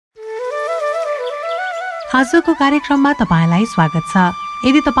आजको कार्यक्रममा तपाईलाई स्वागत छ।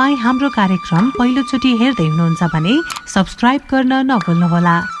 यदि तपाई हाम्रो कार्यक्रम पहिलोचोटि हेर्दै हुनुहुन्छ भने सब्स्क्राइब गर्न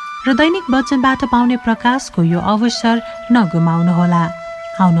नभुल्नुहोला र दैनिक वचनबाट पाउने प्रकाशको यो अवसर नगुमाउनुहोला।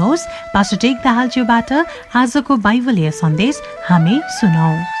 आउनुहोस् पास्टर टेक दाहालज्यूबाट आजको बाइबलीय सन्देश हामी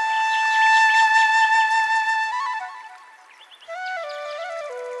सुनौं।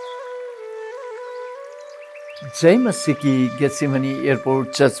 जय मसीह की गेत्सेमनी एयरपोर्ट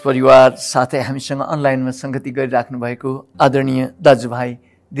चर्च परिवार साथै हामीसँग अनलाइनमा संगति गरिराख्नु भएको आदरणीय दाजुभाइ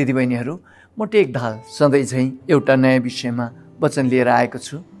दिदीबहिनीहरू, म टेक दहाल सधैँ झैँ एउटा नयाँ विषयमा वचन लिएर आएको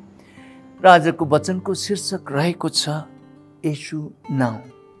छु र आजको वचनको शीर्षक रहेको छ येशू नाउँ।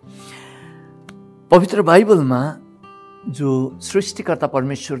 पवित्र बाइबलमा जो सृष्टिकर्ता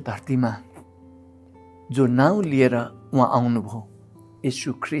परमेश्वर धरतीमा जो नाउँ लिएर उहाँ आउनुभयो,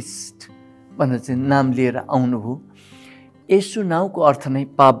 येशू ख्रिस्ट भनेर चाहिँ नाम लिएर आउनुभयो। येशू नाउँको अर्थ नै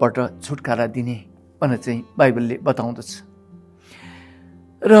पापबाट छुटकारा दिने भनेर चाहिँ बाइबलले बताउँदछ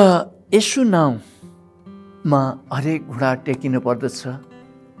र येशू नाउँमा हरेक घुँडा टेकिनु पर्दछ,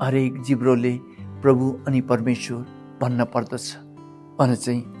 हरेक जिब्रोले प्रभु अनि परमेश्वर भन्न पर्दछ भनेर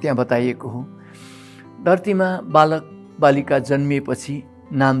चाहिँ त्यहाँ बताइएको हो। धरतीमा बालक बालिका जन्मिएपछि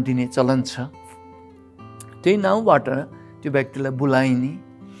नाम दिने चलन छ। त्यही नाउँबाट त्यो व्यक्तिलाई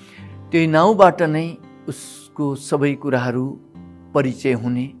बोलाइने, त्यही नाउँबाट नै उसको सबै कुराहरू परिचय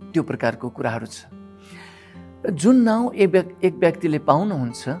हुने, त्यो प्रकारको कुराहरू छ। जुन नाउँ एक व्यक्तिले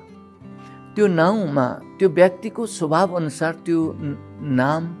पाउनुहुन्छ, त्यो नाउँमा त्यो व्यक्तिको स्वभाव अनुसार त्यो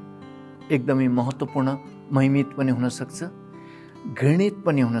नाम एकदमै महत्त्वपूर्ण, महिमित पनि हुनसक्छ, घृणित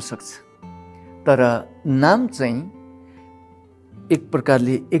पनि हुनसक्छ। तर नाम चाहिँ एक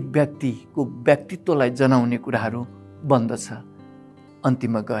प्रकारले एक व्यक्तिको व्यक्तित्वलाई जनाउने कुराहरू बन्दछ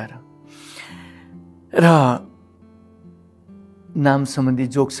अन्तिममा गएर। र नाम सम्बन्धी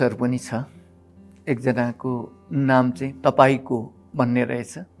जोक्सहरू पनि छ। एकजनाको नाम चाहिँ तपाईको भन्ने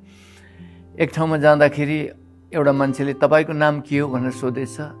रहेछ। एक ठाउँमा जाँदाखेरि एउटा मान्छेले तपाईको नाम के हो भनेर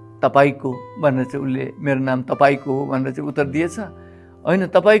सोधेछ। तपाईको भनेर चाहिँ उसले मेरो नाम तपाईको हो भनेर चाहिँ उत्तर दिएछ।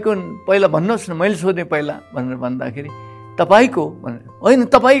 होइन, तपाईको पहिला भन्नुहोस् न, मैले सोधेँ पहिला भनेर भन्दाखेरि तपाईको भनेर, होइन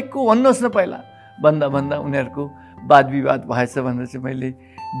तपाईको भन्नुहोस् न पहिला भन्दा भन्दा उनीहरूको वाद विवाद भएछ भनेर चाहिँ मैले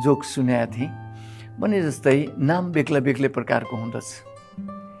जोक सुनेको थिएँ। भने जस्तै नाम बेग्ला बेग्लै प्रकारको हुँदछ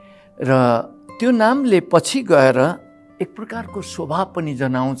र त्यो नामले पछि गएर एक प्रकारको स्वभाव पनि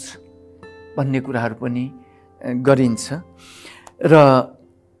जनाउँछ भन्ने कुराहरू पनि गरिन्छ। र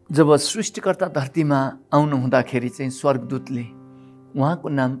जब सृष्टिकर्ता धरतीमा आउनु हुँदाखेरि चाहिँ स्वर्गदूतले उहाँको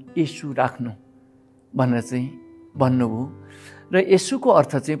नाम येशू राख्नु भनेर चाहिँ भन्नुभयो र येशूको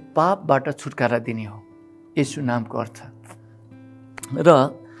अर्थ चाहिँ पापबाट छुटकारा दिने हो, येशू नामको अर्थ। र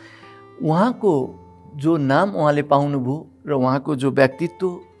उहाँको जो नाम उहाँले पाउनुभयो र उहाँको जो व्यक्तित्व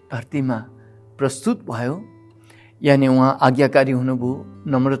धरतीमा प्रस्तुत भयो, यानि उहाँ आज्ञाकारी हुनुभयो,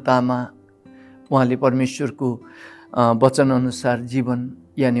 नम्रतामा उहाँले परमेश्वरको वचनअनुसार जीवन,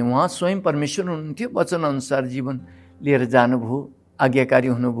 यानि उहाँ स्वयं परमेश्वर हुनुहुन्थ्यो, वचनअनुसार जीवन लिएर जानुभयो, आज्ञाकारी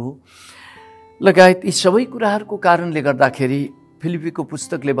हुनुभयो लगायत यी सबै कुराहरूको कारणले गर्दाखेरि फिलिपीको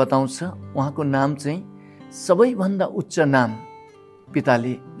पुस्तकले बताउँछ उहाँको नाम चाहिँ सबैभन्दा उच्च नाम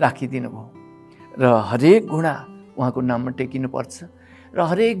पिताले राखिदिनु भयो र हरेक घुँडा उहाँको नाममा टेकिनु पर्छ र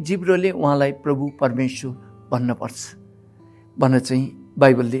हरेक जिब्रोले उहाँलाई प्रभु परमेश्वर भन्नुपर्छ भनेर चाहिँ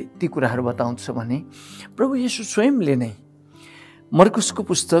बाइबलले ती कुराहरू बताउँछ। भने प्रभु येशू स्वयंले नै मर्कुसको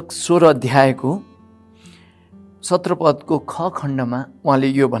पुस्तक 16 अध्यायको 17 पदको ख खण्डमा उहाँले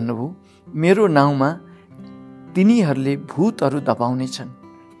यो भन्नुभयो, मेरो नाउँमा तिनीहरूले भूतहरू धपाउनेछन्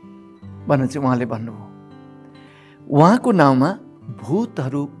भनेर चाहिँ उहाँले भन्नुभयो। उहाँको नाउँमा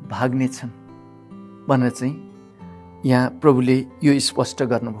भूतहरू भाग्नेछन् भनेर चाहिँ यहाँ प्रभुले यो स्पष्ट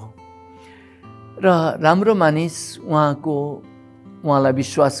गर्नुभयो। र राम्रो मानिस, उहाँलाई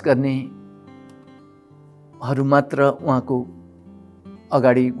विश्वास गर्नेहरू मात्र उहाँको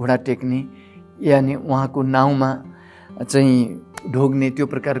अगाडि घुँडा टेक्ने, यानि उहाँको नाउँमा चाहिँ ढोग्ने, त्यो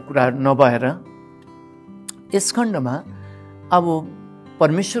प्रकार कुराहरू नभएर यस खण्डमा अब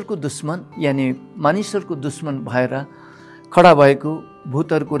परमेश्वरको दुश्मन यानि मानिसहरूको दुश्मन भएर खडा भएको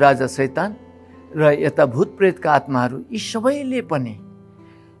भूतहरूको राजा शैतान र यता भूत प्रेतका आत्माहरू, यी सबैले पनि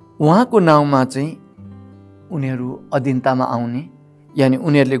उहाँको नाउँमा चाहिँ उनीहरू अधीनतामा आउने, यानि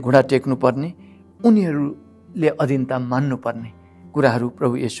उनीहरूले घुँडा टेक्नुपर्ने, उनीहरूले अधीनता मान्नुपर्ने कुराहरू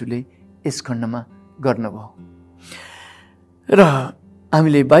प्रभु येशूले यस खण्डमा गर्नुभयो। र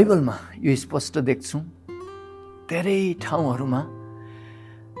हामीले बाइबलमा यो स्पष्ट देख्छौँ। धेरै ठाउँहरूमा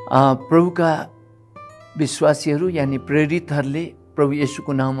प्रभुका विश्वासीहरू यानि प्रेरितहरूले प्रभु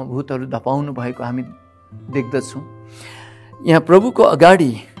येशूको नाममा भूतहरू धपाउनु भएको हामी देख्दछौँ। यहाँ प्रभुको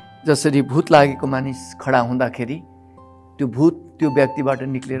अगाडि जसरी भूत लागेको मानिस खडा हुँदाखेरि त्यो भूत त्यो व्यक्तिबाट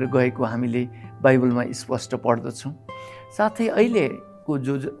निक्लेर गएको हामीले बाइबलमा स्पष्ट पढ्दछौँ। साथै अहिलेको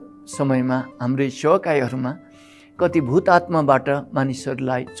जो समयमा हाम्रै सेवकाईहरूमा कति भूत आत्माबाट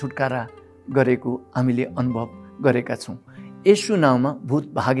मानिसहरूलाई छुटकारा गरेको हामीले अनुभव गरेका छौँ। येशू नाउँमा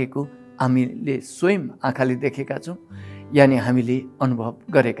भूत भागेको हामीले स्वयं आँखाले देखेका छौँ, यानि हामीले अनुभव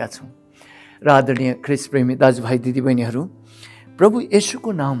गरेका छौँ। र आदरणीय ख्रिस्ट प्रेमी दाजुभाइ दिदीबहिनीहरू, प्रभु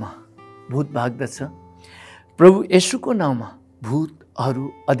येशूको नाउँमा भूत भाग्दछ। प्रभु येशूको नाउँमा भूतहरू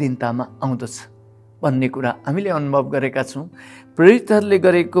अधीनतामा आउँदछ भन्ने कुरा हामीले अनुभव गरेका छौँ। प्रेरितहरूले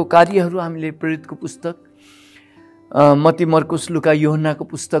गरेको कार्यहरू हामीले प्रेरितको पुस्तक, मत्ती, मर्कुस, लुका, यूहन्नाको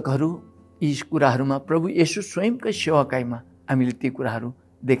पुस्तकहरू, यी कुराहरूमा प्रभु येशू स्वयंकै सेवाकाईमा हामीले ती कुराहरू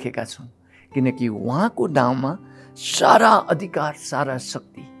देखेका छौँ। किनकि उहाँको नाउँमा सारा अधिकार, सारा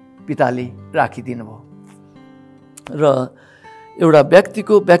शक्ति पिताले राखिदिनु भयो र एउटा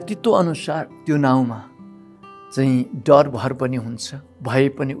व्यक्तिको व्यक्तित्व अनुसार त्यो नाउँमा चाहिँ डर भर पनि हुन्छ, भय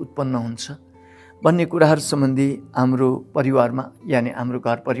पनि उत्पन्न हुन्छ भन्ने कुराहरू सम्बन्धी हाम्रो परिवारमा, यानि हाम्रो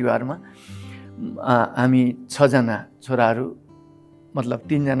घर परिवारमा हामी 6 जना छोराहरू, मतलब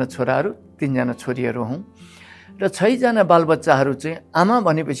 3 जना छोराहरू 3 जना छोरीहरू हौँ र 6 जना बालबच्चाहरू चाहिँ आमा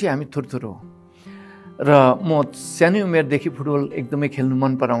भनेपछि हामी थुरथुर हो। र म सानै उमेरदेखि फुटबल एकदमै खेल्नु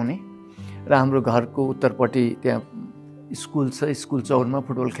मन पराउने र हाम्रो घरको उत्तरपट्टि त्यहाँ स्कुल छ, स्कुल चौरमा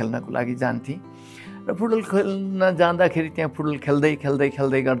फुटबल खेल्नको लागि जान्थेँ र फुटबल खेल्न जाँदाखेरि त्यहाँ फुटबल खेल्दै खेल्दै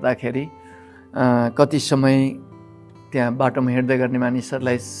खेल्दै गर्दाखेरि कति समय त्यहाँ बाटोमा हिँड्दै गर्ने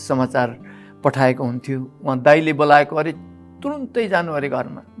मानिसहरूलाई समाचार पठाएको हुन्थ्यो, उहाँ दाइले बोलाएको अरे तुरुन्तै जानु अरे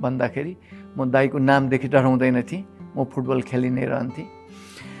घरमा भन्दाखेरि म दाइको नामदेखि डराउँदैन थिएँ, म फुटबल खेलि नै रहन्थेँ।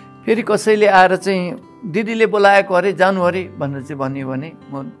 फेरि कसैले आएर चाहिँ दिदीले बोलाएको अरे जानु अरे भनेर चाहिँ भन्यो भने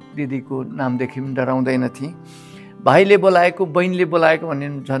म दिदीको नामदेखि पनि डराउँदैन थिएँ। भाइले बोलाएको, बहिनीले बोलाएको भन्ने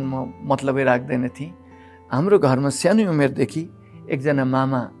झन् म मतलबै राख्दैन थिएँ। हाम्रो घरमा सानो उमेरदेखि एकजना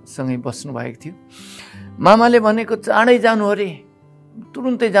मामासँगै बस्नुभएको थियो। मामाले भनेको चाँडै जानु अरे,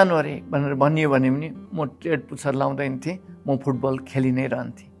 तुरुन्तै जानु अरे भनेर भनियो भने पनि म टेड पुच्छर लाउँदैन थिएँ, म फुटबल खेलि नै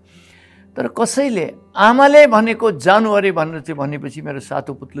रहन्थेँ। तर कसैले आमाले भनेको जानु अरे भनेर चाहिँ भनेपछि मेरो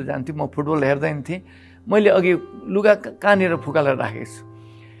सातो पुत्लो जान्थ्यो, म फुटबल हेर्दैन थिएँ। मैले अघि लुगा कहाँनिर फुकालेर राखेको छु,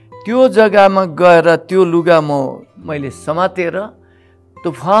 त्यो जग्गामा गएर त्यो लुगा मैले समातेर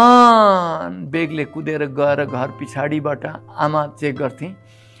तुफान बेगले कुदेर गएर घर पछाडिबाट आमा चेक गर्थेँ,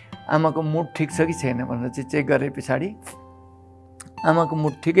 आमाको मुड ठिक छ कि छैन भनेर चाहिँ चेक गरे पछाडि आमाको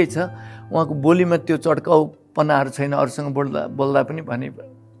मुड ठिकै छ, उहाँको बोलीमा त्यो चड्काउपनाहरू छैन, अरूसँग बोल्दा पनि भने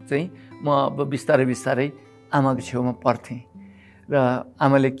चाहिँ म अब बिस्तारै बिस्तारै आमाको छेउमा पर्थेँ र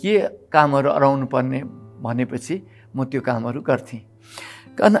आमाले के कामहरू अराउनु पर्ने भनेपछि म त्यो कामहरू गर्थेँ।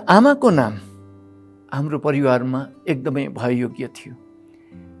 कारण आमाको नाम हाम्रो परिवारमा एकदमै भययोग्य थियो,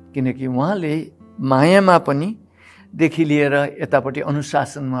 किनकि उहाँले मायामा पनि देखि लिएर यतापट्टि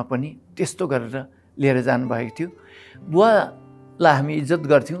अनुशासनमा पनि त्यस्तो गरेर लिएर जानुभएको थियो। बुवालाई हामी इज्जत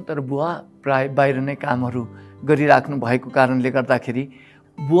गर्थ्यौँ, तर बुवा प्राय बाहिर नै कामहरू गरिराख्नु भएको कारणले गर्दाखेरि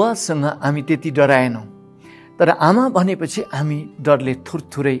बुवासँग हामी त्यति डराएनौँ। तर आमा भनेपछि हामी डरले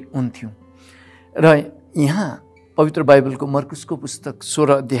थुरथुरै हुन्थ्यौँ। र यहाँ पवित्र बाइबलको मर्कुसको पुस्तक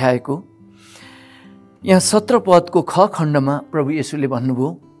 16 अध्यायको यहाँ 17 पदको ख खण्डमा प्रभु येशूले भन्नुभयो,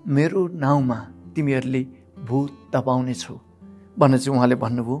 मेरो नाउँमा तिमीहरूले भूत तपाउने छौ भनेर चाहिँ उहाँले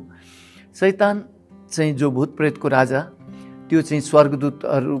भन्नुभयो। शैतान चाहिँ जो भूत प्रेतको राजा, त्यो चाहिँ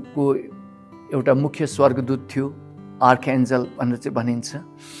स्वर्गदूतहरूको एउटा मुख्य स्वर्गदूत थियो, आर्कएन्जल भनेर चाहिँ भनिन्छ।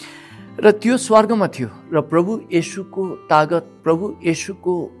 र त्यो स्वर्गमा थियो र प्रभु येशूको तागत, प्रभु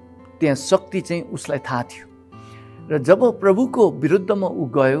येशूको त्यहाँ शक्ति चाहिँ उसलाई थाहा थियो। र जब प्रभुको विरुद्धमा ऊ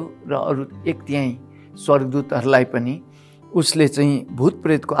गयो र अरू 1/3 स्वर्गदूतहरूलाई पनि उसले चाहिँ भूत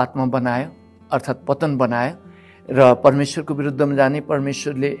प्रेतको आत्मा बनायो, अर्थात् पतन बनायो र परमेश्वरको विरुद्धमा जाने,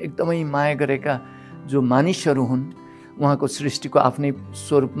 परमेश्वरले एकदमै माया गरेका जो मानिसहरू हुन्, उहाँको सृष्टिको आफ्नै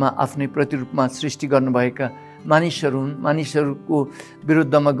स्वरूपमा आफ्नै प्रतिरूपमा सृष्टि गर्नुभएका मानिसहरू हुन्, मानिसहरूको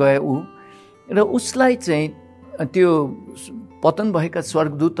विरुद्धमा गए ऊ र उसलाई चाहिँ त्यो पतन भएका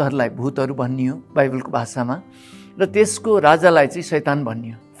स्वर्गदूतहरूलाई भूतहरू भनियो बाइबलको भाषामा, र त्यसको राजालाई चाहिँ शैतान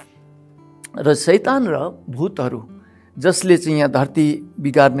भनियो। र शैतान र भूतहरू जसले चाहिँ यहाँ धरती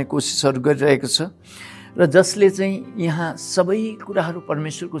बिगार्ने कोसिसहरू गरिरहेको छ र जसले चाहिँ यहाँ सबै कुराहरू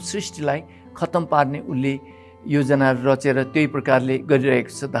परमेश्वरको सृष्टिलाई खत्तम पार्ने उसले योजनाहरू रचेर त्यही प्रकारले गरिरहेको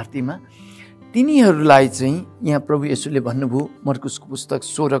छ धरतीमा, तिनीहरूलाई चाहिँ यहाँ प्रभु येशूले भन्नुभयो मर्कुसको पुस्तक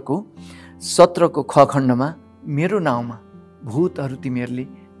 16 17 ख खण्डमा, मेरो नाउँमा भूतहरू तिमीहरूले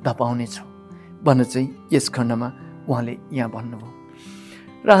धपाउने छौ भनेर चाहिँ यस खण्डमा उहाँले यहाँ भन्नुभयो।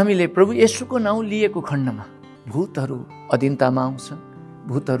 र हामीले प्रभु येशूको नाउँ लिएको खण्डमा भूतहरू अधीनतामा आउँछन्,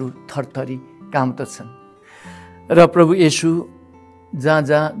 भूतहरू थरथरी काम्दछन्। र प्रभु येशू जहाँ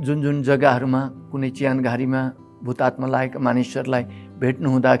जहाँ जुन जग्गाहरूमा कुनै च्यानघारीमा भूत आत्मा लागेका मानिसहरूलाई भेट्नु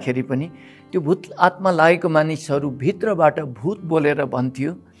हुँदाखेरि पनि त्यो भूत आत्मा लागेको मानिसहरू भित्रबाट भूत बोलेर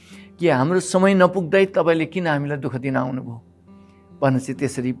भन्थ्यो कि हाम्रो समय नपुग्दै तपाईँले किन हामीलाई दुःख दिन आउनुभयो भनेपछि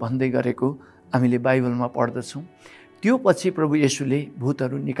त्यसरी भन्दै गरेको हामीले बाइबलमा पढ्दछौँ। त्यो पछि प्रभु येशूले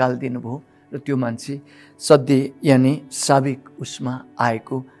भूतहरू निकालिदिनु भयो र त्यो मान्छे सधैँ यानि साबिक उसमा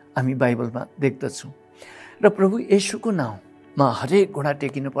आएको हामी बाइबलमा देख्दछौँ। र प्रभु येशूको नाउँमा हरेक घुँडा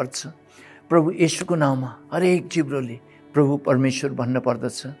टेकिनुपर्छ। प्रभु येशूको नाउँमा हरेक जिब्रोले प्रभु परमेश्वर भन्न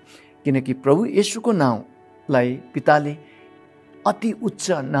पर्दछ, किनकि प्रभु येशूको नाउँलाई पिताले अति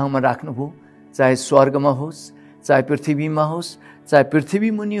उच्च नाउँमा राख्नुभयो। चाहे स्वर्गमा होस्, चाहे पृथ्वीमा होस्, चाहे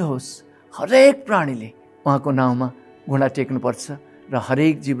पृथ्वी मुनि होस्, हरेक प्राणीले उहाँको नाउँमा घुँडा टेक्नुपर्छ र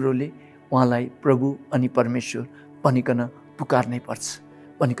हरेक जिब्रोले उहाँलाई प्रभु अनि परमेश्वर भनिकन पुकार्नै पर्छ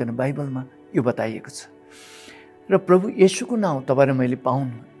भनिकन बाइबलमा यो बताइएको छ। र प्रभु येशूको नाउँ तपाईँ र मैले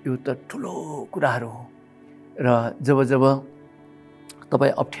पाउनु यो त ठुलो कुराहरू हो। र जब जब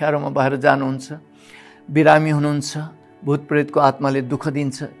तपाईँ अप्ठ्यारोमा बाहिर जानुहुन्छ, बिरामी हुनुहुन्छ, भूत प्रेतको आत्माले दुःख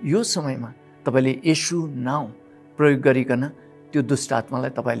दिन्छ, यो समयमा तपाईँले येशू नाउँ प्रयोग गरिकन त्यो दुष्ट आत्मालाई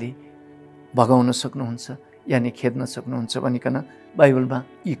तपाईँले भगाउन सक्नुहुन्छ, यानि खेद्न सक्नुहुन्छ भनिकन बाइबलमा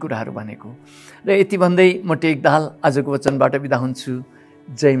यी कुराहरू भनेको। र यति भन्दै म टेक दाहाल आजको वचनबाट बिदा हुन्छु।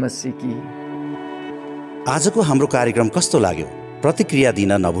 जय मसीह की। आजको हाम्रो कार्यक्रम कस्तो लाग्यो? प्रतिक्रिया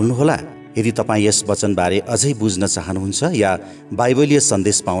दिन नभुल्नुहोला। यदि तपाईँ यस वचनबारे अझै बुझ्न चाहनुहुन्छ या बाइबलीय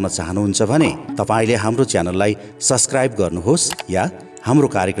सन्देश पाउन चाहनुहुन्छ भने तपाईँले हाम्रो च्यानललाई सब्स्क्राइब गर्नुहोस् या हाम्रो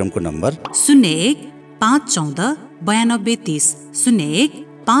कार्यक्रमको नम्बर 01-514-9230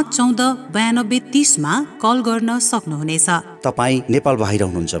 01-514-9230 मा कल गर्न सक्नुहुनेछ। तपाईँ नेपाल बाहिर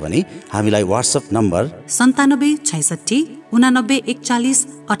हुनुहुन्छ भने हामीलाई वाट्सएप नम्बर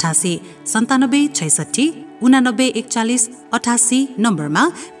 9766-894188 9766-894188 नम्बरमा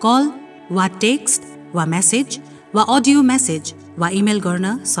कल वा टेक्स्ट वा मेसेज वा अडियो मेसेज वा इमेल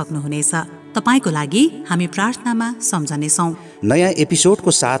गर्न सक्नुहुनेछ। तपाईँको लागि हामी प्रार्थनामा सम्झनेछौँ। नयाँ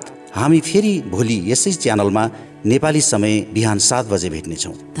एपिसोडको साथ हामी फेरि भोलि यसै च्यानलमा नेपाली समय बिहान 7 बजे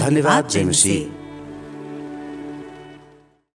भेट्नेछौँ। धन्यवाद। जय मसीह।